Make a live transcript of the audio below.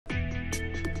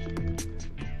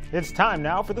It's time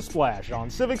now for The Splash on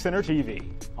Civic Center TV.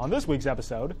 On this week's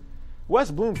episode,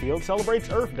 West Bloomfield celebrates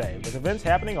Earth Day with events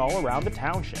happening all around the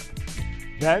township.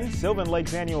 Then, Sylvan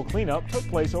Lake's annual cleanup took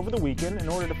place over the weekend in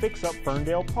order to fix up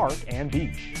Ferndale Park and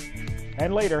beach.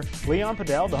 And later, Leon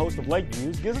Padel, the host of Lake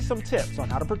Views, gives us some tips on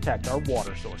how to protect our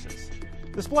water sources.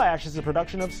 The Splash is a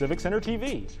production of Civic Center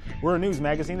TV. We're a news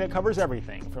magazine that covers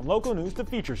everything, from local news to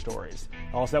feature stories,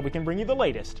 all so that we can bring you the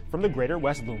latest from the greater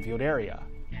West Bloomfield area.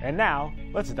 And now,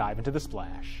 let's dive into The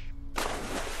Splash.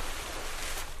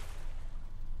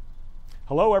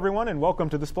 Hello everyone and welcome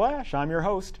to The Splash. I'm your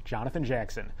host, Jonathan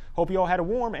Jackson. Hope you all had a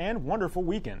warm and wonderful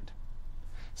weekend.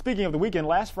 Speaking of the weekend,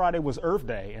 last Friday was Earth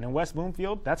Day, and in West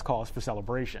Bloomfield, that's cause for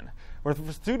celebration. Where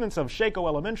for students of Shaco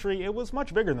Elementary, it was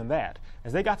much bigger than that,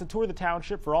 as they got to tour the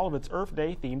township for all of its Earth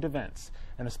Day themed events.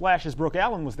 And The Splash's Brooke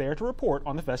Allen was there to report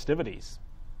on the festivities.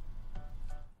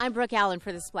 I'm Brooke Allen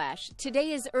for The Splash.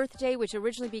 Today is Earth Day, which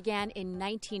originally began in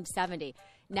 1970.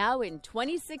 Now in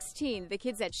 2016, the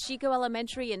kids at Shaco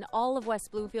Elementary and all of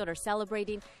West Bloomfield are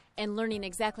celebrating and learning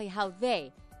exactly how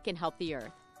they can help the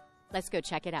Earth. Let's go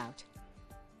check it out.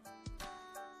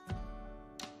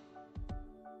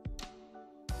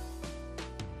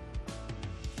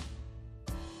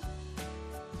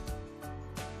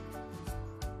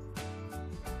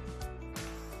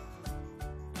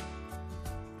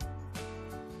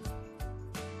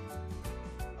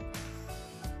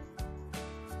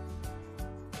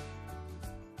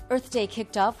 Earth Day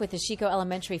kicked off with the Shaco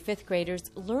Elementary 5th graders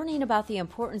learning about the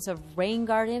importance of rain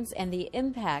gardens and the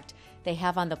impact they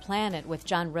have on the planet with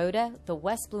John Rhoda, the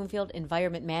West Bloomfield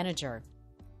Environment Manager.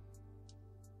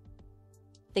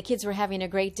 The kids were having a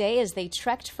great day as they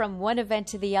trekked from one event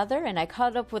to the other, and I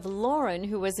caught up with Lauren,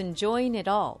 who was enjoying it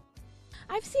all.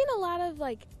 I've seen a lot of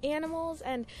animals,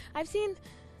 and I've seen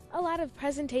a lot of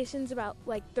presentations about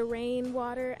the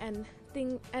rainwater and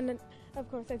and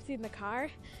of course I've seen the car.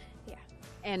 Yeah.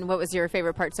 And what was your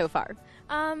favorite part so far?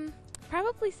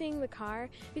 Probably seeing the car,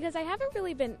 because I haven't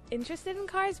really been interested in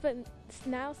cars, but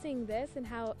now seeing this and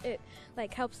how it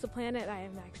helps the planet, I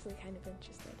am actually kind of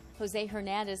interested. Jose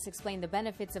Hernandez explained the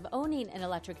benefits of owning an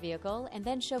electric vehicle and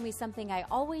then showed me something I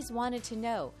always wanted to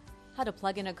know: how to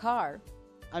plug in a car.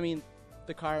 I mean,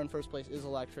 the car in first place is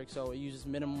electric, so it uses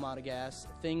minimum amount of gas.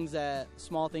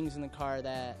 Small things in the car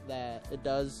that it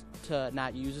does to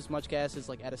not use as much gas is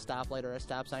at a stoplight or a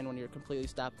stop sign. When you're completely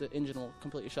stopped, the engine will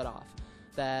completely shut off.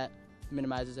 That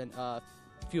minimizes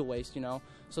fuel waste,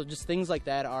 So just things like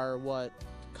that are what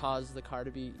cause the car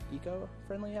to be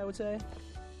eco-friendly, I would say.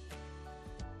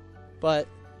 But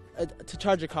to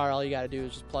charge a car, all you got to do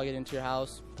is just plug it into your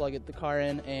house, the car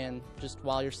in, and just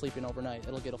while you're sleeping overnight,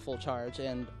 it'll get a full charge.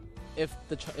 And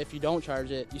if you don't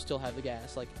charge it, you still have the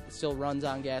gas. It still runs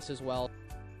on gas as well.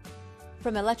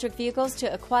 From electric vehicles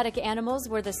to aquatic animals,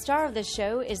 where the star of the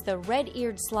show is the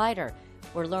red-eared slider,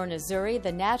 where Lauren Azuri,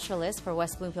 the naturalist for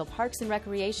West Bloomfield Parks and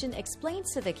Recreation,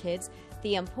 explains to the kids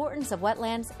the importance of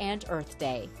wetlands and Earth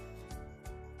Day.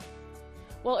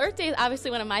 Well, Earth Day is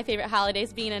obviously one of my favorite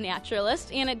holidays, being a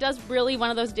naturalist, and it does really one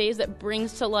of those days that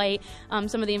brings to light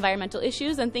some of the environmental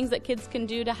issues and things that kids can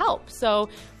do to help. So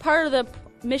part of the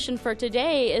mission for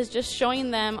today is just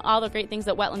showing them all the great things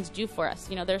that wetlands do for us.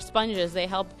 They're sponges, they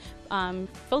help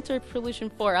filter pollution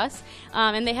for us,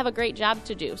 and they have a great job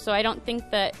to do. So I don't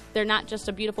think that they're not just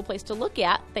a beautiful place to look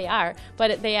at, they are,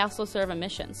 but they also serve a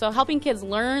mission. So helping kids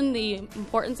learn the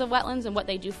importance of wetlands and what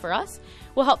they do for us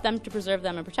will help them to preserve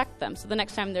them and protect them. So the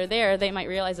next time they're there, they might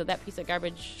realize that piece of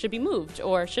garbage should be moved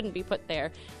or shouldn't be put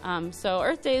there. So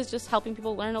Earth Day is just helping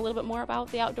people learn a little bit more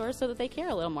about the outdoors so that they care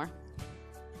a little more.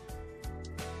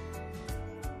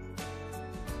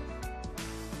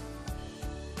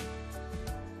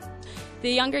 The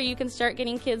younger you can start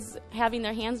getting kids having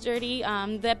their hands dirty,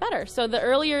 the better. So the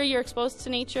earlier you're exposed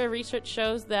to nature, research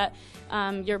shows that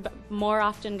you're more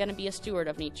often going to be a steward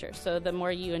of nature. So the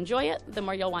more you enjoy it, the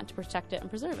more you'll want to protect it and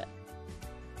preserve it.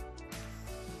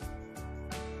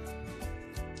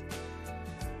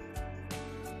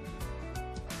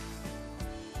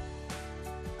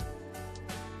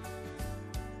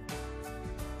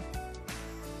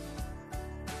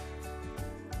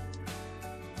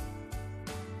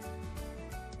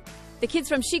 The kids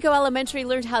from Shaco Elementary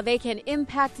learned how they can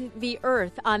impact the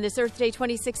Earth on this Earth Day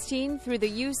 2016 through the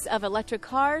use of electric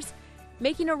cars,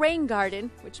 making a rain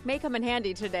garden, which may come in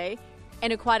handy today,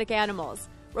 and aquatic animals.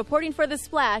 Reporting for The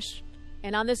Splash,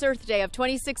 and on this Earth Day of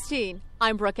 2016,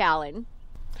 I'm Brooke Allen.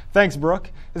 Thanks,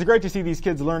 Brooke. It's great to see these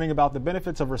kids learning about the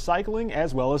benefits of recycling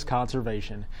as well as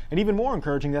conservation. And even more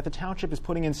encouraging that the township is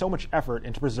putting in so much effort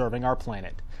into preserving our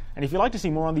planet. And if you'd like to see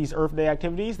more on these Earth Day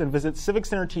activities, then visit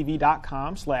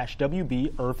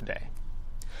civiccentertv.com/WB Earth Day.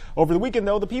 Over the weekend,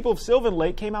 though, the people of Sylvan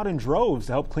Lake came out in droves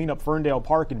to help clean up Ferndale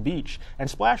Park and Beach, and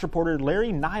Splash reporter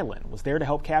Larry Nyland was there to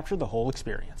help capture the whole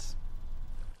experience.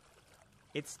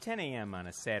 It's 10 a.m. on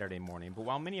a Saturday morning, but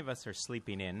while many of us are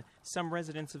sleeping in, some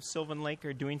residents of Sylvan Lake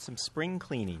are doing some spring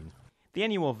cleaning. The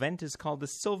annual event is called the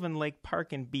Sylvan Lake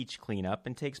Park and Beach Cleanup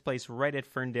and takes place right at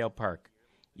Ferndale Park.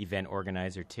 Event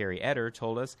organizer Terry Eder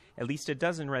told us at least a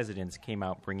dozen residents came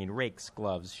out bringing rakes,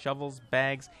 gloves, shovels,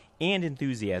 bags, and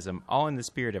enthusiasm, all in the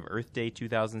spirit of Earth Day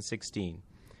 2016.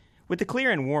 With the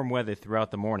clear and warm weather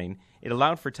throughout the morning, it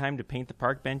allowed for time to paint the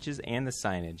park benches and the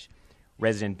signage.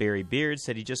 Resident Barry Beard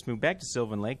said he just moved back to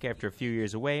Sylvan Lake after a few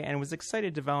years away and was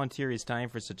excited to volunteer his time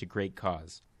for such a great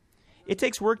cause. It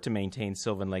takes work to maintain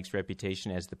Sylvan Lake's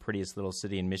reputation as the prettiest little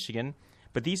city in Michigan,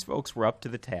 but these folks were up to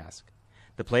the task.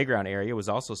 The playground area was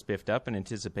also spiffed up in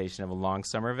anticipation of a long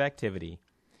summer of activity.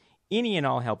 Any and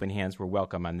all helping hands were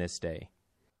welcome on this day.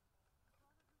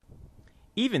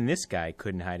 Even this guy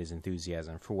couldn't hide his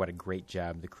enthusiasm for what a great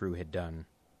job the crew had done.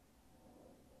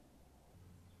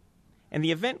 And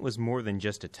the event was more than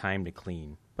just a time to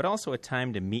clean, but also a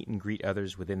time to meet and greet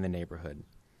others within the neighborhood.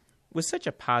 With such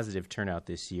a positive turnout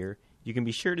this year, you can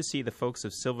be sure to see the folks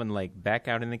of Sylvan Lake back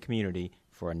out in the community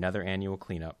for another annual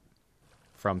cleanup.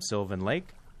 From Sylvan Lake,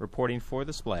 reporting for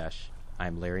The Splash,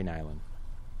 I'm Larry Nyland.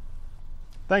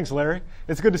 Thanks, Larry.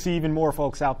 It's good to see even more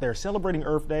folks out there celebrating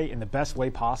Earth Day in the best way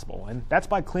possible, and that's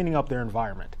by cleaning up their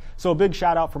environment. So a big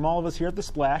shout out from all of us here at The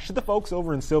Splash to the folks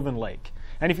over in Sylvan Lake.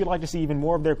 And if you'd like to see even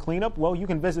more of their cleanup, well, you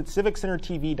can visit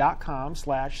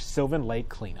civiccentertv.com/Sylvan Lake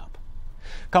Cleanup.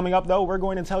 Coming up, though, we're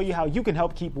going to tell you how you can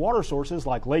help keep water sources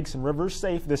like lakes and rivers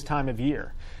safe this time of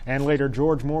year. And later,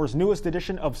 George Moore's newest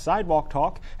edition of Sidewalk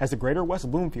Talk has the greater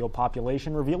West Bloomfield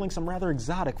population revealing some rather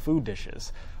exotic food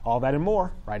dishes. All that and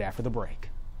more right after the break.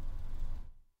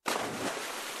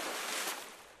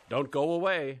 Don't go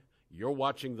away. You're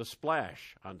watching The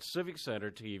Splash on Civic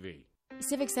Center TV.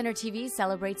 Civic Center TV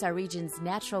celebrates our region's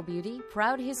natural beauty,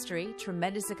 proud history,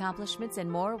 tremendous accomplishments,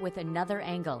 and more with Another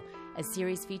Angle, a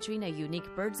series featuring a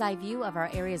unique bird's-eye view of our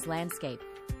area's landscape.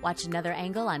 Watch Another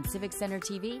Angle on Civic Center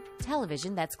TV,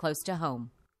 television that's close to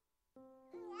home.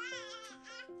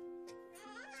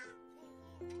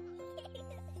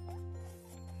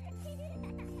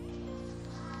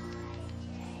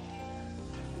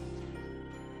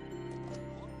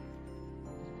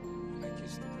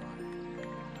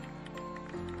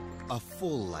 A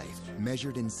full life,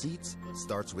 measured in seats,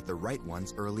 starts with the right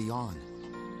ones early on.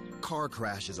 Car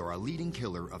crashes are a leading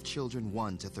killer of children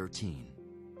 1 to 13.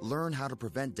 Learn how to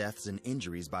prevent deaths and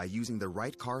injuries by using the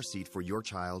right car seat for your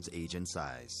child's age and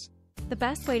size. The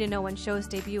best way to know when shows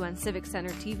debut on Civic Center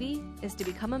TV is to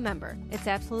become a member. It's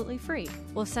absolutely free.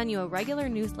 We'll send you a regular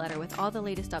newsletter with all the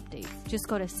latest updates. Just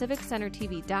go to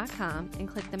civiccentertv.com and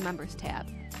click the Members tab.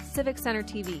 Civic Center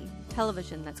TV,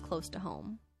 television that's close to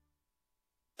home.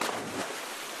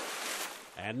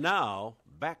 And now,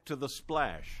 back to The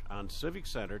Splash on Civic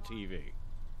Center TV.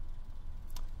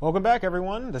 Welcome back,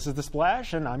 everyone. This is The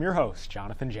Splash, and I'm your host,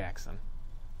 Jonathan Jackson.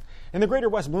 In the greater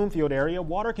West Bloomfield area,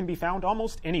 water can be found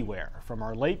almost anywhere, from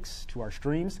our lakes to our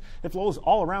streams. It flows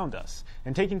all around us,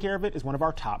 and taking care of it is one of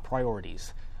our top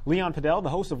priorities. Leon Padell, the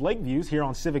host of Lake Views here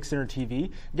on Civic Center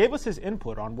TV, gave us his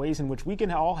input on ways in which we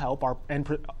can all help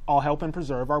and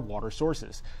preserve our water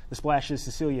sources. The Splash's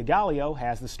Cecilia Gallio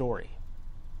has the story.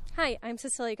 Hi, I'm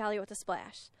Cecilia Gallio with The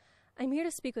Splash. I'm here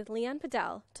to speak with Leon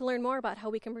Padell to learn more about how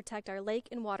we can protect our lake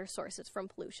and water sources from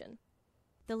pollution.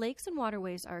 The lakes and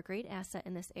waterways are a great asset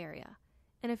in this area,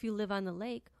 and if you live on the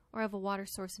lake or have a water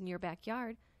source in your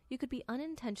backyard, you could be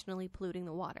unintentionally polluting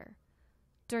the water.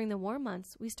 During the warm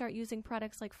months, we start using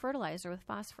products like fertilizer with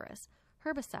phosphorus,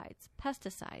 herbicides,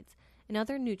 pesticides, and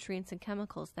other nutrients and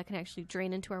chemicals that can actually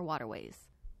drain into our waterways.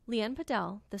 Leanne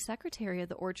Padell, the secretary of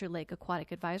the Orchard Lake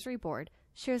Aquatic Advisory Board,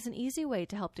 shares an easy way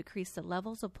to help decrease the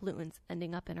levels of pollutants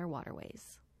ending up in our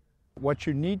waterways. What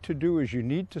you need to do is you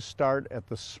need to start at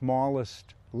the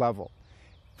smallest level.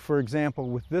 For example,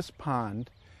 with this pond,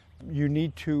 you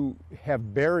need to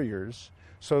have barriers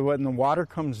so when the water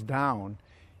comes down,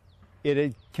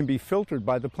 it can be filtered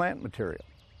by the plant material.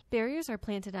 Barriers are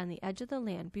planted on the edge of the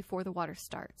land before the water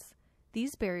starts.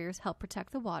 These barriers help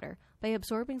protect the water by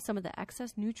absorbing some of the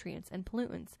excess nutrients and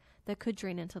pollutants that could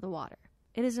drain into the water.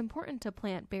 It is important to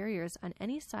plant barriers on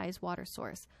any size water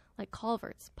source, like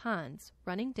culverts, ponds,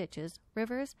 running ditches,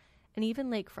 rivers, and even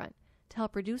lakefront, to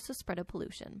help reduce the spread of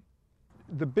pollution.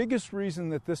 The biggest reason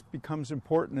that this becomes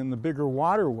important in the bigger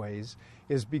waterways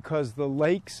is because the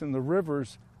lakes and the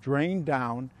rivers drain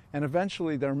down and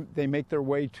eventually they make their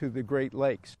way to the Great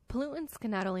Lakes. Pollutants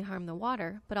can not only harm the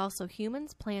water, but also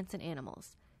humans, plants, and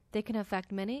animals. They can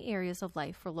affect many areas of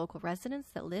life for local residents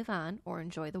that live on or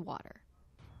enjoy the water.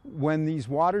 When these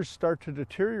waters start to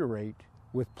deteriorate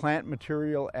with plant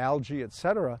material, algae,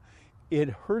 etc., it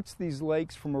hurts these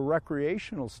lakes from a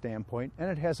recreational standpoint, and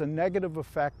it has a negative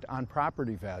effect on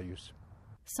property values.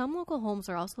 Some local homes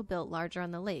are also built larger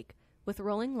on the lake, with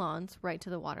rolling lawns right to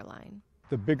the water line.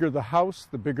 The bigger the house,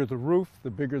 the bigger the roof,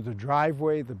 the bigger the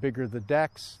driveway, the bigger the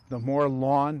decks, the more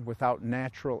lawn without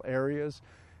natural areas.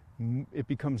 It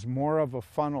becomes more of a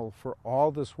funnel for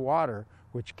all this water,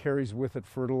 which carries with it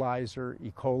fertilizer, E.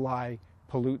 coli,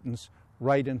 pollutants,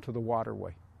 right into the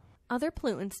waterway. Other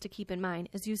pollutants to keep in mind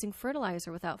is using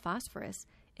fertilizer without phosphorus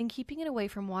and keeping it away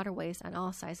from waterways on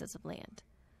all sizes of land.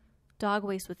 Dog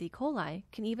waste with E. coli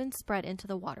can even spread into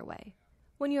the waterway.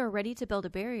 When you are ready to build a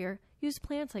barrier, use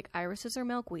plants like irises or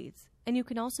milkweeds, and you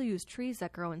can also use trees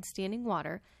that grow in standing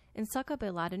water and suck up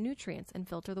a lot of nutrients and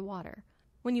filter the water.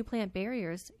 When you plant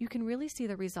barriers, you can really see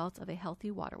the results of a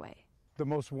healthy waterway. The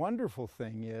most wonderful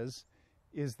thing is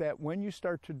that when you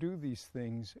start to do these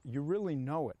things, you really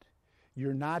know it.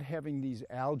 You're not having these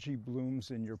algae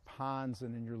blooms in your ponds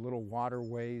and in your little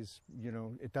waterways. You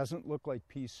know, it doesn't look like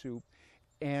pea soup.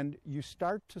 And you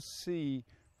start to see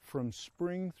from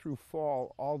spring through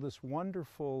fall all this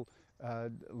wonderful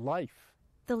life.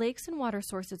 The lakes and water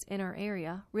sources in our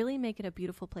area really make it a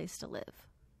beautiful place to live.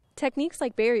 Techniques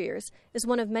like barriers is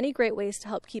one of many great ways to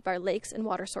help keep our lakes and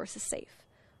water sources safe.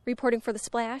 Reporting for The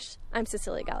Splash, I'm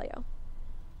Cecilia Gallio.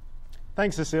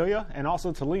 Thanks, Cecilia, and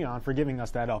also to Leon for giving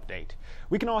us that update.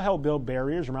 We can all help build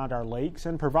barriers around our lakes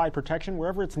and provide protection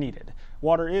wherever it's needed.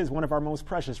 Water is one of our most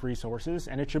precious resources,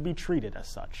 and it should be treated as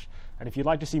such. And if you'd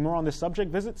like to see more on this subject,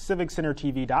 visit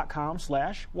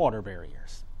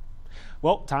civiccentertv.com/waterbarriers.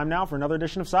 Well, time now for another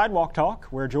edition of Sidewalk Talk,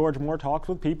 where George Moore talks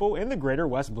with people in the greater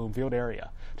West Bloomfield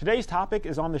area. Today's topic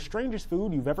is on the strangest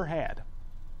food you've ever had.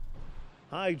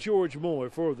 Hi, George Moore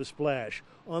for The Splash.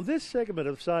 On this segment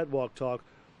of Sidewalk Talk,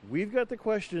 we've got the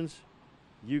questions,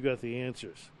 you got the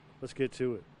answers. Let's get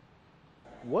to it.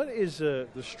 What is the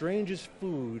strangest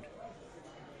food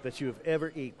that you have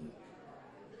ever eaten?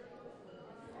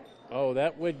 Oh,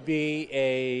 that would be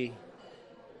a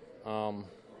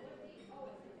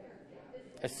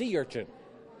sea urchin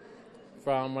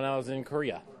from when I was in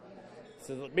Korea.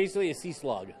 So basically a sea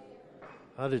slug.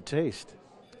 How did it taste?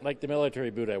 Like the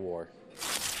military boot I wore.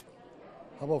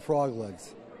 How about frog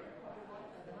legs?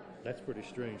 That's pretty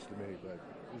strange to me, but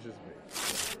it's just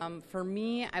me. For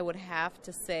me, I would have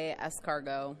to say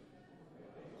escargot.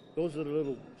 Those are the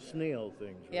little snail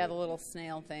things, right? Yeah, the little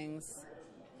snail things.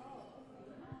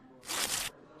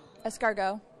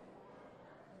 Escargot.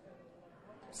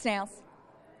 Snails.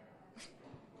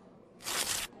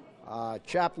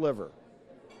 Chopped liver.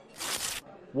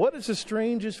 What is the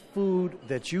strangest food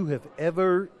that you have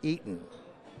ever eaten?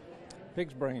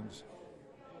 Pig's brains.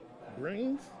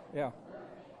 Brains? Yeah.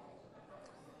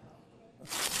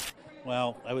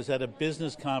 Well, I was at a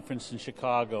business conference in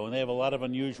Chicago, and they have a lot of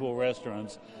unusual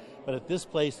restaurants. But at this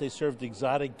place, they served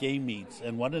exotic game meats,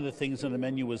 and one of the things on the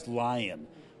menu was lion.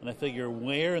 And I figure,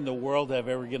 where in the world am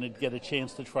I ever going to get a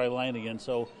chance to try lion again?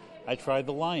 So I tried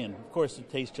the lion. Of course, it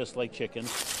tastes just like chicken.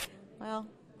 Well,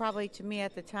 probably to me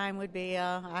at the time would be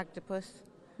octopus.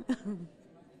 Did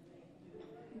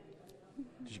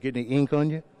you get any ink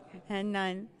on you? And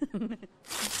none.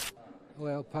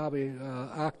 Well, probably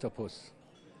octopus.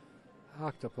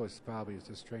 Octopus probably is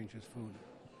the strangest food.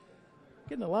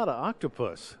 Getting a lot of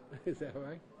octopus. Is that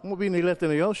right? Won't be any left in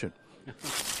the ocean.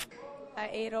 I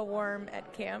ate a worm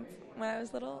at camp when I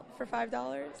was little for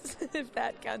 $5, if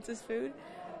that counts as food.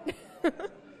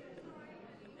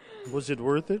 Was it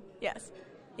worth it? Yes.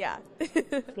 Yeah.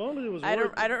 As long as it was I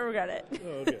worth don't regret it.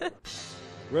 Oh, okay.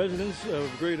 Residents of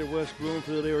greater West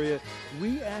Bloomfield area,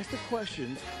 we asked the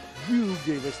questions, you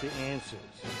gave us the answers.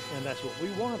 And that's what we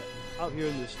wanted out here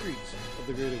in the streets of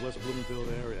the greater West Bloomfield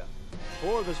area.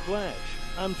 For The Splash,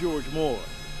 I'm George Moore.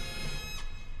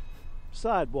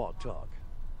 Sidewalk Talk.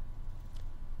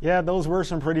 Yeah, those were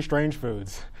some pretty strange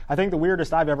foods. I think the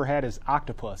weirdest I've ever had is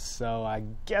octopus, so I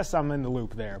guess I'm in the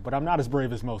loop there, but I'm not as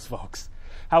brave as most folks.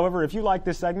 However, if you like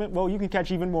this segment, well, you can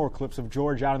catch even more clips of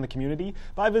George out in the community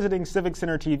by visiting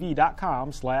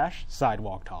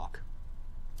civiccentertv.com/sidewalk talk.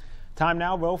 Time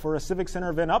now, though, for a Civic Center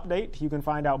event update. You can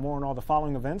find out more on all the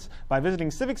following events by visiting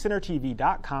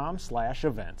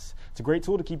civiccentertv.com/events. It's a great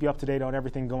tool to keep you up to date on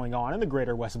everything going on in the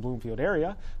greater West Bloomfield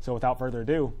area. So without further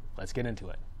ado, let's get into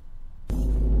it.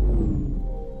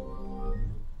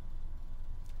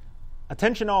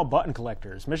 Attention all button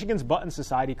collectors. Michigan's Button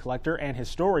Society collector and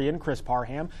historian Chris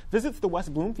Parham visits the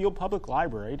West Bloomfield Public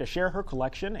Library to share her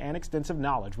collection and extensive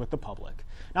knowledge with the public.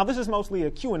 Now, this is mostly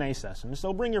a Q&A session,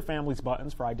 so bring your family's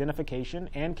buttons for identification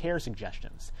and care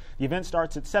suggestions. The event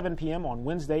starts at 7 p.m. on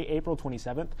Wednesday, April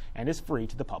 27th, and is free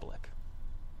to the public.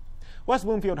 West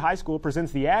Bloomfield High School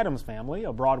presents The Addams Family,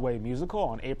 a Broadway musical,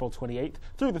 on April 28th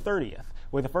through the 30th,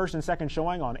 with the first and second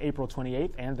showing on April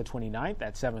 28th and the 29th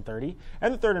at 7:30,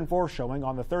 and the third and fourth showing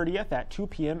on the 30th at 2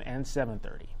 p.m. and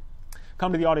 7:30.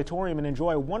 Come to the auditorium and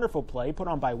enjoy a wonderful play put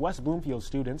on by West Bloomfield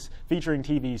students featuring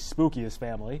TV's spookiest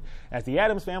family, as the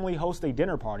Addams Family hosts a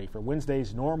dinner party for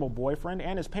Wednesday's normal boyfriend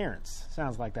and his parents.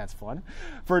 Sounds like that's fun.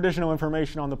 For additional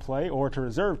information on the play or to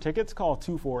reserve tickets, call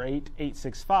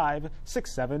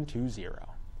 248-865-6720.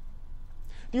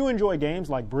 Do you enjoy games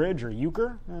like bridge or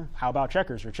euchre? How about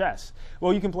checkers or chess?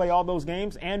 Well, you can play all those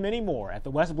games and many more at the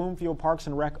West Bloomfield Parks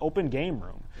and Rec Open Game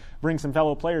Room. Bring some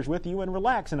fellow players with you and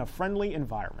relax in a friendly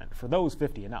environment for those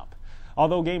 50 and up.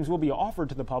 Although games will be offered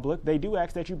to the public, they do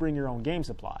ask that you bring your own game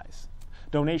supplies.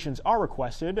 Donations are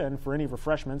requested, and for any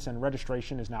refreshments and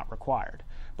registration is not required.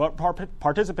 But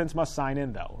participants must sign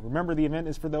in, though. Remember, the event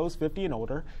is for those 50 and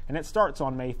older, and it starts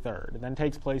on May 3rd, and then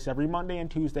takes place every Monday and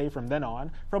Tuesday from then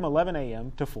on, from 11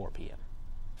 a.m. to 4 p.m.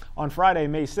 On Friday,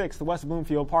 May 6th, the West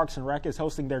Bloomfield Parks and Rec is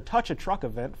hosting their Touch a Truck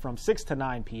event from 6 to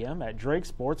 9 p.m. at Drake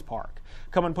Sports Park.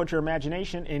 Come and put your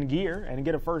imagination in gear and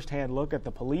get a first-hand look at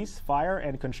the police, fire,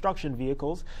 and construction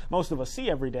vehicles most of us see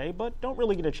every day, but don't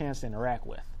really get a chance to interact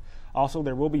with. Also,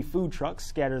 there will be food trucks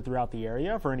scattered throughout the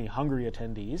area for any hungry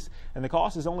attendees, and the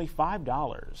cost is only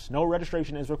 $5. No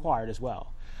registration is required as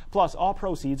well. Plus, all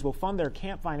proceeds will fund their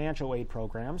Camp Financial Aid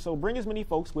program, so bring as many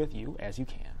folks with you as you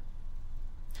can.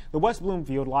 The West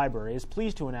Bloomfield Library is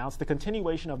pleased to announce the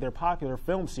continuation of their popular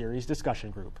film series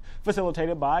discussion group,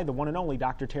 facilitated by the one and only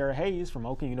Dr. Tara Hayes from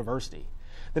Oakland University.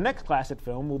 The next classic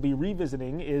film we'll be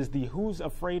revisiting is The Who's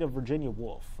Afraid of Virginia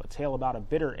Woolf, a tale about a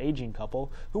bitter aging couple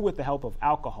who, with the help of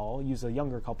alcohol, use a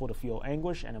younger couple to feel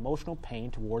anguish and emotional pain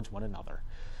towards one another.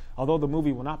 Although the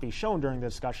movie will not be shown during the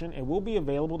discussion, it will be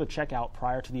available to check out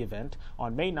prior to the event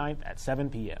on May 9th at 7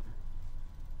 p.m.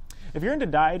 If you're into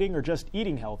dieting or just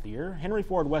eating healthier, Henry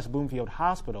Ford West Bloomfield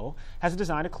Hospital has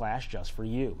designed a class just for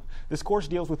you. This course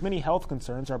deals with many health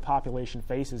concerns our population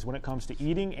faces when it comes to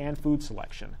eating and food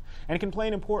selection, and can play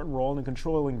an important role in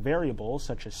controlling variables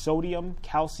such as sodium,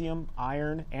 calcium,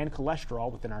 iron, and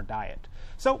cholesterol within our diet.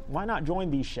 So why not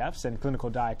join these chefs and clinical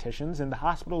dietitians in the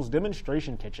hospital's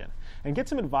demonstration kitchen and get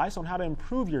some advice on how to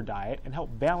improve your diet and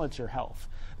help balance your health.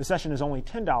 The session is only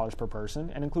 $10 per person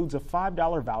and includes a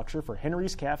 $5 voucher for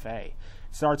Henry's Cafe. It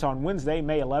starts on Wednesday,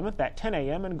 May 11th at 10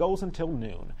 a.m. and goes until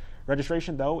noon.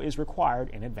 Registration, though, is required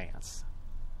in advance.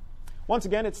 Once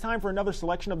again, it's time for another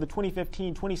selection of the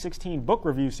 2015-2016 book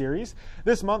review series.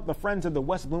 This month, the Friends of the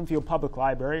West Bloomfield Public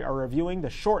Library are reviewing The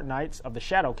Short Nights of the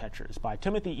Shadowcatchers by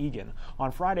Timothy Egan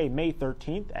on Friday, May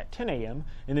 13th at 10 a.m.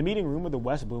 in the meeting room of the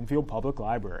West Bloomfield Public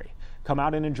Library. Come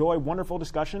out and enjoy wonderful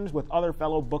discussions with other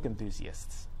fellow book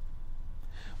enthusiasts.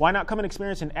 Why not come and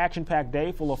experience an action-packed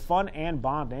day full of fun and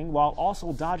bonding while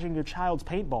also dodging your child's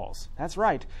paintballs? That's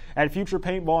right. At Future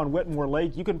Paintball in Whitmore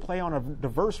Lake, you can play on a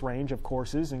diverse range of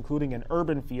courses, including an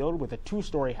urban field with a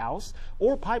 2-story house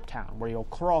or Pipe Town, where you'll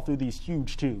crawl through these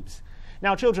huge tubes.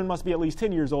 Now, children must be at least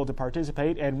 10 years old to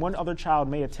participate, and one other child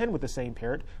may attend with the same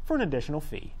parent for an additional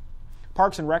fee.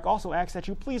 Parks and Rec also asks that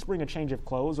you please bring a change of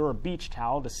clothes or a beach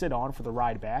towel to sit on for the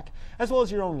ride back, as well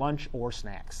as your own lunch or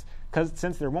snacks,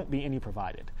 since there won't be any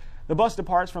provided. The bus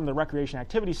departs from the Recreation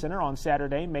Activity Center on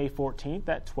Saturday, May 14th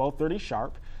at 12:30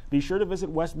 sharp. Be sure to visit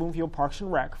West Bloomfield Parks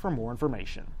and Rec for more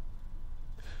information.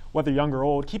 Whether young or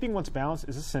old, keeping one's balance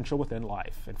is essential within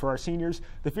life, and for our seniors,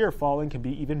 the fear of falling can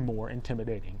be even more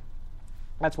intimidating.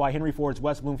 That's why Henry Ford's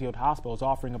West Bloomfield Hospital is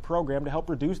offering a program to help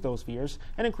reduce those fears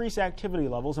and increase activity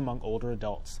levels among older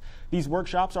adults. These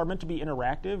workshops are meant to be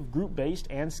interactive, group-based,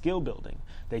 and skill-building.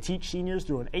 They teach seniors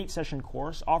through an 8-session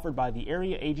course offered by the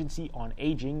Area Agency on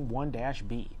Aging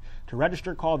 1-B. To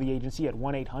register, call the agency at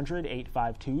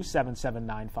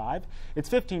 1-800-852-7795. It's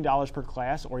 $15 per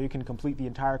class, or you can complete the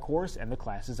entire course, and the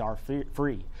classes are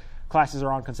free. Classes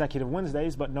are on consecutive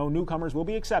Wednesdays, but no newcomers will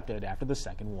be accepted after the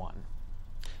second one.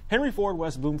 Henry Ford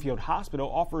West Bloomfield Hospital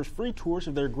offers free tours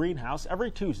of their greenhouse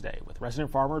every Tuesday, with resident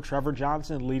farmer Trevor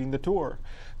Johnson leading the tour.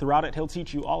 Throughout it, he'll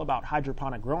teach you all about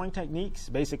hydroponic growing techniques,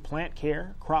 basic plant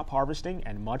care, crop harvesting,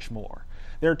 and much more.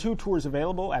 There are 2 tours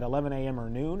available at 11 a.m. or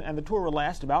noon, and the tour will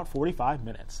last about 45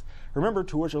 minutes. Remember,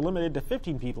 tours are limited to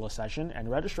 15 people a session,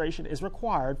 and registration is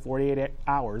required 48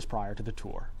 hours prior to the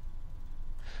tour.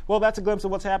 Well, that's a glimpse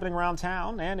of what's happening around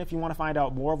town, and if you want to find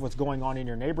out more of what's going on in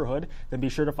your neighborhood, then be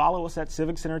sure to follow us at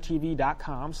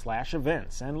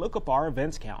civiccentertv.com/events and look up our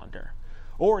events calendar.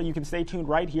 Or you can stay tuned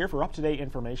right here for up-to-date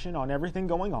information on everything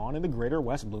going on in the greater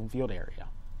West Bloomfield area.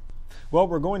 Well,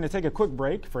 we're going to take a quick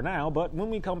break for now, but when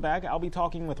we come back, I'll be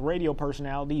talking with radio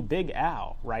personality Big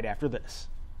Al right after this.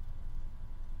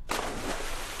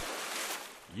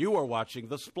 You are watching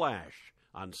The Splash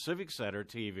on Civic Center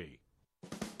TV.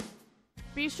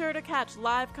 Be sure to catch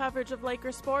live coverage of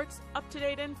Laker sports,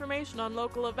 up-to-date information on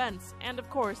local events, and of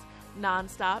course,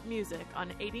 non-stop music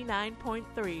on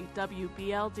 89.3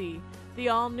 WBLD, the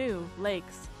all-new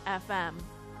Lakes FM.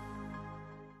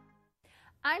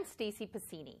 I'm Stacy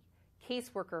Pacini,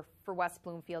 caseworker for West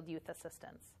Bloomfield Youth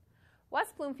Assistance.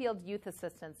 West Bloomfield Youth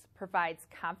Assistance provides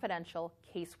confidential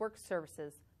casework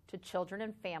services to children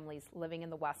and families living in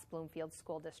the West Bloomfield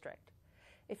School District.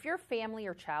 If your family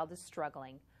or child is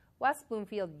struggling, West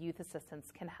Bloomfield Youth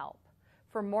Assistance can help.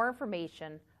 For more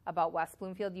information about West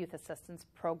Bloomfield Youth Assistance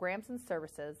programs and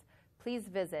services, please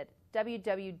visit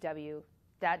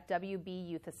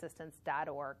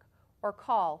www.wbyouth.assistance.org or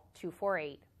call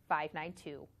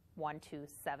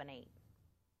 248-592-1278.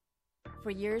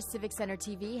 For years, Civic Center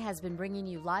TV has been bringing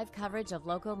you live coverage of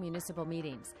local municipal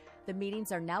meetings. The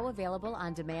meetings are now available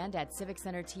on demand at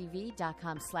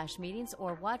civiccentertv.com/meetings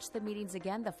or watch the meetings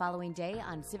again the following day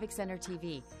on Civic Center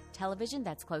TV, television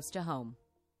that's close to home.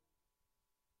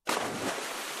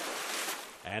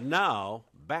 And now,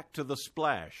 back to The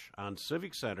Splash on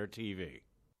Civic Center TV.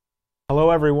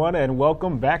 Hello, everyone, and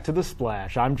welcome back to The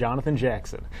Splash. I'm Jonathan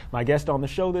Jackson. My guest on the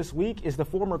show this week is the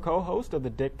former co-host of The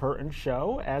Dick Purton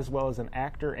Show, as well as an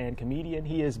actor and comedian.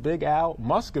 He is Big Al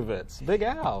Muskovitz. Big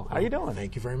Al, how you doing?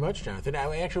 Thank you very much, Jonathan.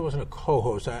 I actually wasn't a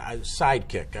co-host. I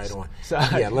sidekick. I don't want.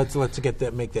 Yeah, let's get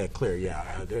that, make that clear.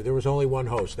 Yeah, there was only one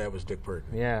host. That was Dick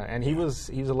Purton. Yeah, and he was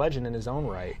a legend in his own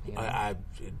right. You know?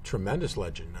 Tremendous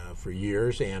legend for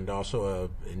years, and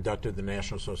also inducted the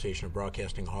National Association of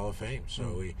Broadcasting Hall of Fame.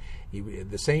 So he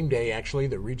the same day, actually,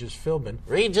 that Regis Philbin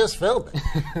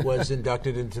was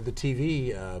inducted into the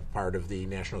TV part of the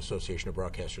National Association of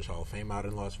Broadcasters Hall of Fame out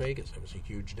in Las Vegas. It was a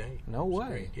huge day. No way.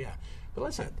 Great, yeah. But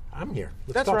listen, I'm here.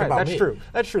 Let's That's talk right. about That's me. true.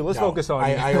 That's true. Let's focus on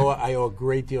you. I owe a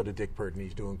great deal to Dick Purton.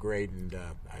 He's doing great, and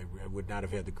I would not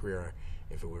have had the career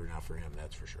if it were not for him,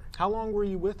 that's for sure. How long were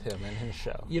you with him and his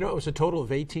show? You know, it was a total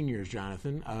of 18 years,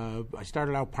 Jonathan. I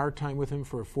started out part-time with him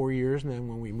for 4 years, and then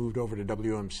when we moved over to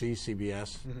WMC,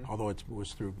 CBS, although it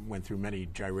went through many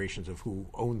gyrations of who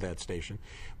owned that station,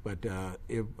 but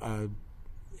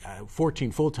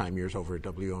 14 full-time years over at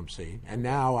WMC, and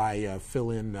now I fill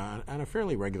in on a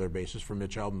fairly regular basis for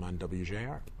Mitch Albom on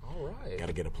WJR. All right. Got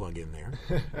to get a plug in there.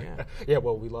 Yeah. Yeah,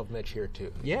 well, we love Mitch here,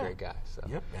 too. He's a great guy. So.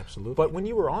 Yep, absolutely. But when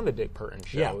you were on the Dick Purton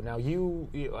show, now you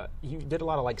did a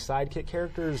lot of like sidekick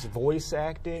characters, voice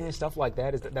acting, stuff like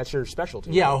that. That's your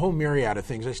specialty? Yeah, right? a whole myriad of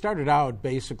things. I started out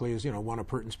basically as, one of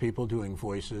Purton's people doing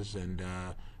voices, and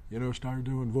started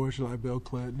doing voices like Bill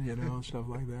Clinton, stuff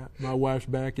like that. My wife's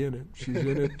back in it. She's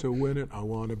in it to win it. I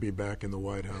want to be back in the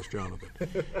White House, Jonathan.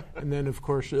 And then, of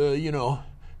course,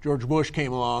 George Bush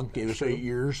came along, gave us 8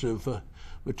 years of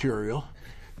material.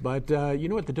 But you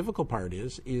know what the difficult part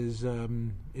is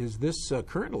this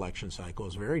current election cycle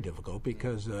is very difficult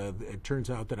because it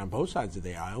turns out that on both sides of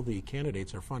the aisle, the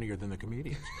candidates are funnier than the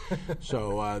comedians.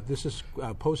 So this is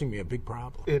posing me a big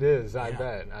problem. It is, I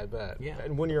bet. Yeah.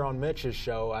 And when you're on Mitch's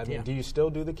show, I mean, do you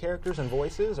still do the characters and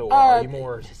voices, or are you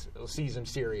more seasoned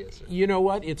serious? You know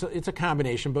what? It's a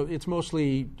combination, but it's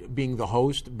mostly being the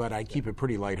host, but I keep it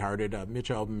pretty lighthearted. Mitch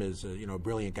Albom is a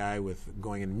brilliant guy with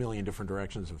going in a million different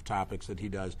directions of topics that he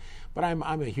does. But I'm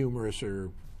a humorous or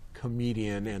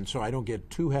comedian, and so I don't get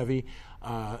too heavy.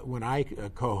 When I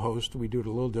co-host, we do it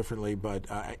a little differently, but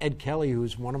Ed Kelly,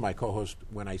 who's one of my co-hosts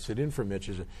when I sit in for Mitch,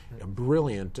 is a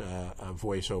brilliant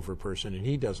voiceover person, and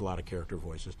he does a lot of character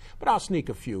voices. But I'll sneak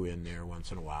a few in there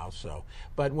once in a while.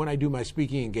 But when I do my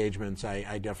speaking engagements,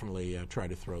 I definitely try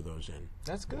to throw those in.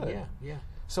 That's good. Yeah.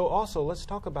 So also, let's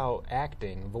talk about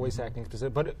acting, voice acting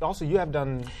specific, but also you have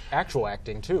done actual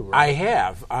acting too, right?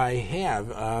 I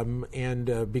have,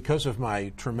 and because of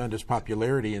my tremendous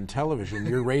popularity in television,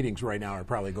 your ratings right now are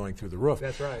probably going through the roof.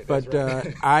 That's right. But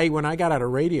when I got out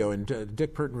of radio, and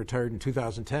Dick Purton retired in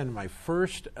 2010, my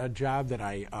first job that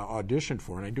I auditioned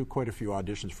for, and I do quite a few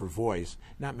auditions for voice,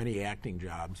 not many acting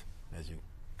jobs, as you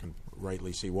can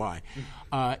rightly see why,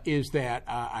 is that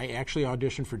I actually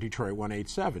auditioned for Detroit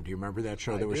 187. Do you remember that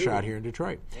show that was shot here in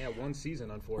Detroit? Yeah, one season,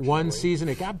 unfortunately. One season.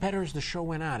 It got better as the show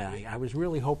went on. I was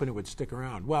really hoping it would stick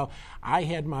around. Well, I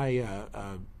had my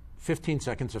 15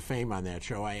 Seconds of Fame on that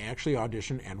show. I actually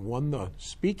auditioned and won the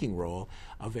speaking role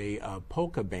of a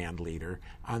polka band leader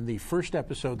on the first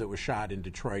episode that was shot in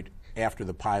Detroit after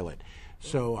the pilot.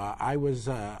 So I was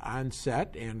on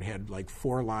set and had like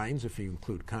 4 lines, if you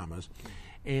include commas.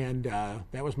 And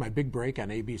that was my big break on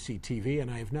ABC TV, and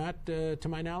I have not, to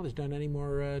my knowledge, done any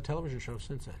more television shows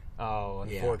since then. Oh,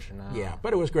 unfortunate. Yeah,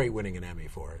 but it was great winning an Emmy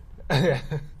for it.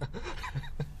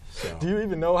 So. Do you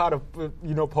even know how to,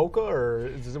 polka, or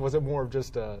was it more of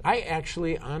just a... I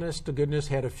actually, honest to goodness,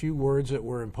 had a few words that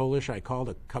were in Polish. I called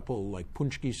a couple, like,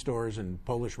 punchki stores and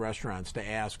Polish restaurants to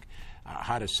ask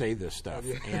how to say this stuff.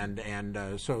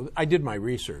 And so I did my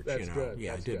research, That's good.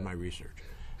 Yeah, That's I did good. my research.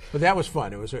 But that was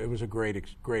fun. It was a great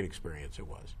experience, it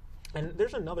was. And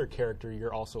there's another character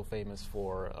you're also famous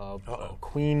for,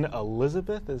 Queen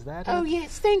Elizabeth, is that it? Oh,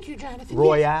 yes, thank you, Jonathan.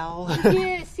 Royale?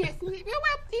 Yes, yes. Well,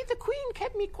 the Queen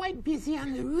kept me quite busy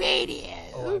on the radio.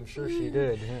 Oh, I'm sure she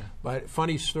did, yeah. But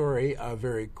funny story,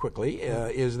 very quickly,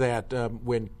 is that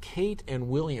when Kate and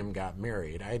William got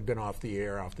married, I had been off the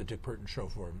air, off the Dick Burton show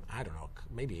for, I don't know,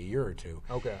 maybe a year or two.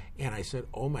 Okay. And I said,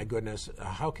 oh my goodness,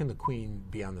 how can the Queen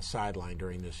be on the sideline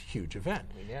during this huge event?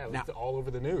 Yeah, it was all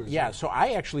over the news. Yeah, so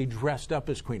I actually dressed up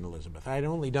as Queen Elizabeth. I had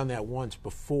only done that once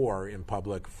before in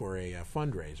public for a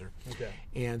fundraiser. Okay.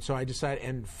 And so I decided,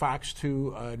 and Fox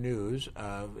 2 News,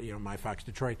 my Fox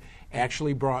Detroit,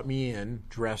 actually brought me in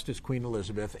dressed as Queen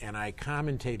Elizabeth, and I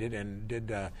commentated and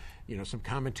did some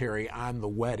commentary on the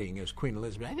wedding as Queen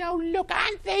Elizabeth. Oh, look,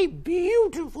 aren't they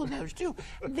beautiful, those two?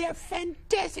 They're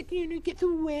fantastic. You get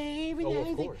to wave and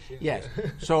everything. Of course, yeah. Yes.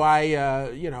 So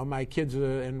I, my kids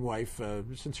and wife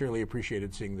sincerely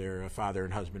appreciated seeing their father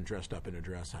and husband dressed up in a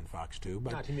dress on Fox 2.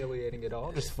 But not humiliating at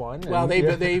all, just fun. Well, they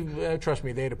trust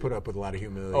me, they had to put up with a lot of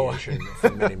humiliation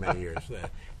for many, many years.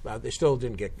 They still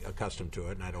didn't get accustomed to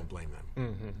it, and I don't blame them.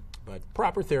 Mm-hmm. But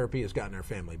proper therapy has gotten our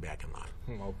family back in line.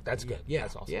 Well, that's good. Yeah,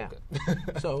 that's also good.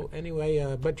 So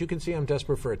anyway, but you can see I'm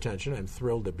desperate for attention. I'm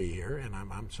thrilled to be here, and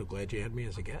I'm so glad you had me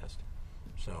as a guest.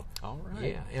 So all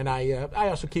right. Yeah, and I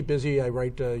also keep busy. I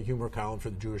write a humor column for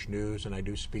the Jewish News, and I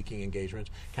do speaking engagements.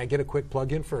 Can I get a quick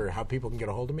plug-in for how people can get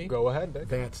a hold of me? Go ahead, Vic.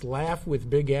 That's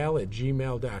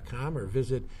laughwithbigal@gmail.com, or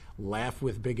visit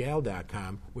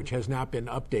laughwithbigal.com, which has not been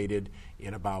updated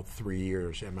in about 3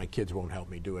 years, and my kids won't help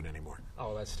me do it anymore.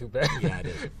 Oh, that's too bad. Yeah, it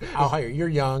is. I'll hire you. You're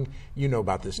young. You know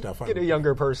about this stuff. Get a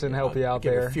younger person help you out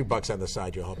give there. A few bucks on the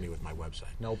side. You'll help me with my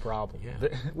website. No problem. Yeah.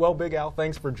 Well, Big Al,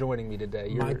 thanks for joining me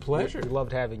today. My pleasure. We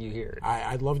loved having you here.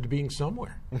 I loved being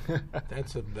somewhere.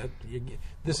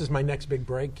 This is my next big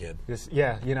break, kid.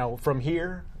 From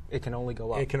here, it can only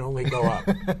go up. It can only go up.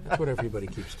 That's what everybody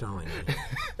keeps telling me.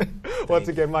 Once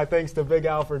again, my thanks to Big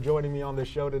Al for joining me on the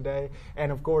show today.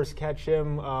 And, of course, catch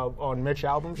him on Mitch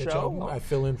Albom's show. I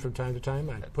fill in from time to time.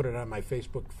 I put it on my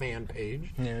Facebook fan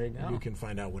page. There you go. You can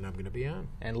find out when I'm going to be on.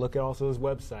 And look at also his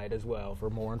website as well for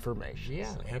more information.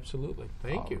 Yeah, absolutely.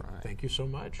 Thank you. Right. Thank you so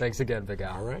much. Thanks again, Big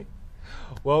Al. All right.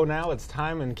 Well, now it's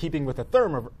time, and keeping with the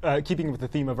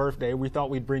theme of Earth Day, we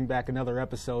thought we'd bring back another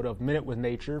episode of Minute with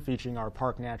Nature featuring our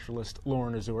park naturalist,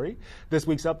 Lauren Azuri. This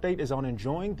week's update is on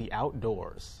enjoying the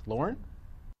outdoors. Lauren?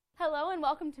 Hello and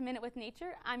welcome to Minute with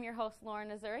Nature. I'm your host, Lauren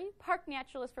Azuri, park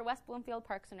naturalist for West Bloomfield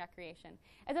Parks and Recreation.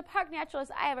 As a park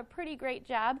naturalist, I have a pretty great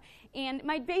job, and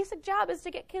my basic job is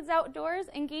to get kids outdoors,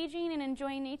 engaging and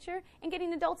enjoying nature, and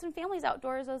getting adults and families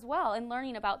outdoors as well, and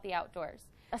learning about the outdoors.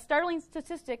 A startling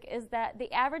statistic is that the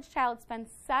average child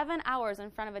spends 7 hours in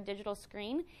front of a digital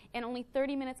screen and only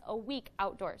 30 minutes a week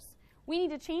outdoors. We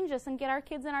need to change this and get our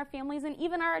kids and our families and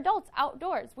even our adults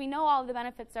outdoors. We know all of the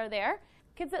benefits are there.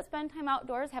 Kids that spend time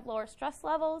outdoors have lower stress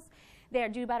levels, they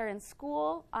do better in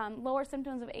school, lower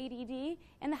symptoms of ADD,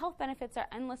 and the health benefits are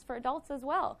endless for adults as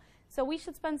well. So we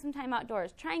should spend some time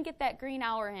outdoors. Try and get that green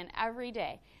hour in every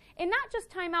day. And not just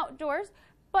time outdoors,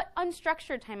 but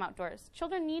unstructured time outdoors.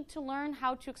 Children need to learn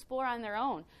how to explore on their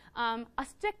own. A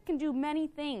stick can do many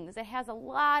things. It has a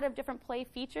lot of different play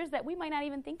features that we might not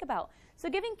even think about. So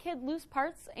giving kids loose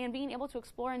parts and being able to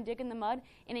explore and dig in the mud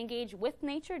and engage with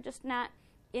nature, just not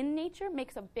in nature,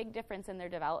 makes a big difference in their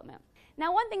development.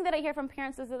 Now, one thing that I hear from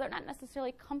parents is that they're not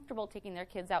necessarily comfortable taking their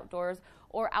kids outdoors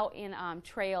or out in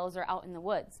trails or out in the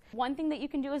woods. One thing that you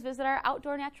can do is visit our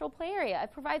outdoor natural play area.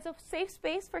 It provides a safe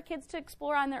space for kids to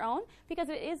explore on their own because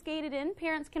it is gated in.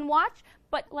 Parents can watch,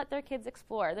 but let their kids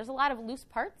explore. There's a lot of loose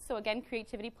parts, so again,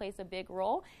 creativity plays a big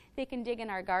role. They can dig in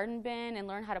our garden bin and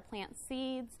learn how to plant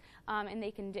seeds, and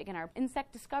they can dig in our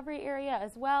insect discovery area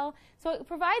as well. So it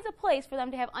provides a place for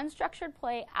them to have unstructured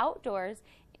play outdoors,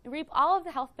 reap all of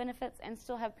the health benefits, and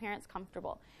still have parents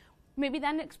comfortable. Maybe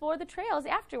then explore the trails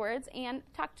afterwards and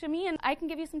talk to me, and I can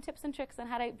give you some tips and tricks on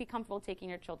how to be comfortable taking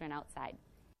your children outside.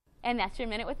 And that's your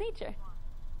Minute with Nature.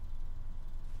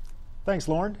 Thanks,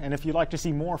 Lauren. And if you'd like to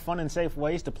see more fun and safe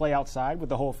ways to play outside with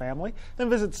the whole family,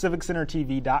 then visit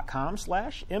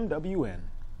civiccentertv.com/MWN.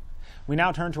 We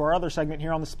now turn to our other segment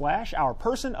here on The Splash, our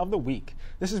Person of the Week.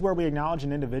 This is where we acknowledge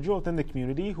an individual within the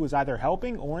community who is either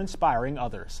helping or inspiring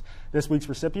others. This week's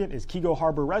recipient is Keego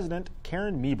Harbor resident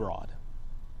Karen Meebroad.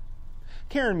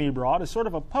 Karen Meebroad is sort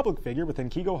of a public figure within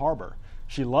Keego Harbor.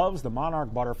 She loves the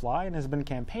monarch butterfly and has been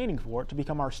campaigning for it to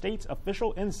become our state's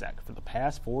official insect for the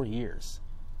past 4 years.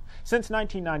 Since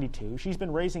 1992, she's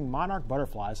been raising monarch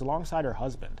butterflies alongside her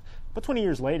husband, but 20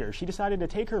 years later, she decided to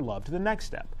take her love to the next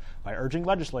step by urging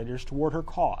legislators toward her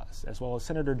cause, as well as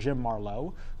Senator Jim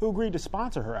Marlowe, who agreed to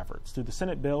sponsor her efforts through the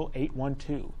Senate Bill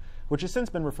 812, which has since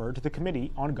been referred to the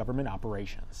Committee on Government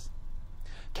Operations.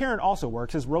 Karen also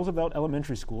works as Roosevelt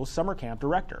Elementary School's summer camp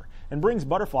director and brings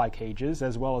butterfly cages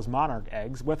as well as monarch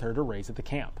eggs with her to raise at the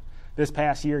camp. This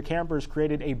past year, campers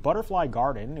created a butterfly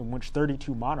garden in which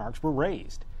 32 monarchs were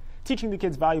raised, teaching the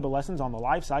kids valuable lessons on the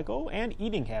life cycle and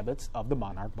eating habits of the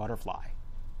monarch butterfly.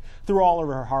 Through all of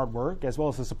her hard work, as well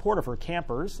as the support of her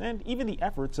campers and even the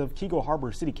efforts of Keego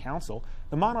Harbor City Council,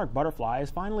 the monarch butterfly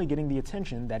is finally getting the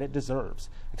attention that it deserves,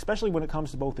 especially when it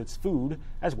comes to both its food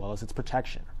as well as its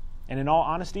protection. And in all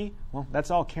honesty, well, that's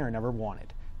all Karen ever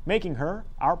wanted, making her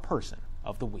our Person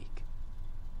of the Week.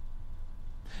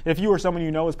 If you or someone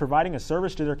you know is providing a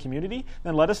service to their community,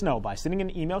 then let us know by sending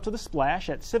an email to The Splash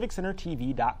at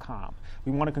civiccentertv.com.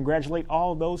 We want to congratulate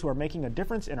all of those who are making a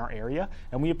difference in our area,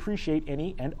 and we appreciate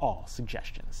any and all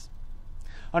suggestions.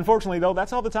 Unfortunately, though,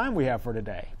 that's all the time we have for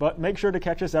today. But make sure to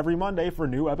catch us every Monday for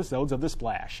new episodes of The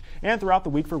Splash, and throughout the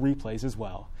week for replays as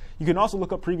well. You can also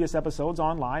look up previous episodes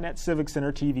online at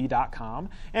civiccentertv.com,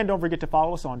 and don't forget to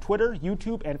follow us on Twitter,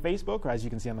 YouTube, and Facebook, as you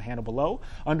can see on the handle below,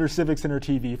 under Civic Center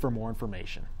TV for more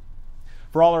information.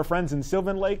 For all our friends in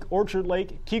Sylvan Lake, Orchard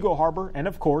Lake, Keego Harbor, and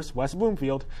of course, West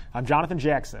Bloomfield, I'm Jonathan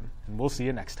Jackson, and we'll see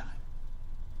you next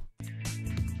time.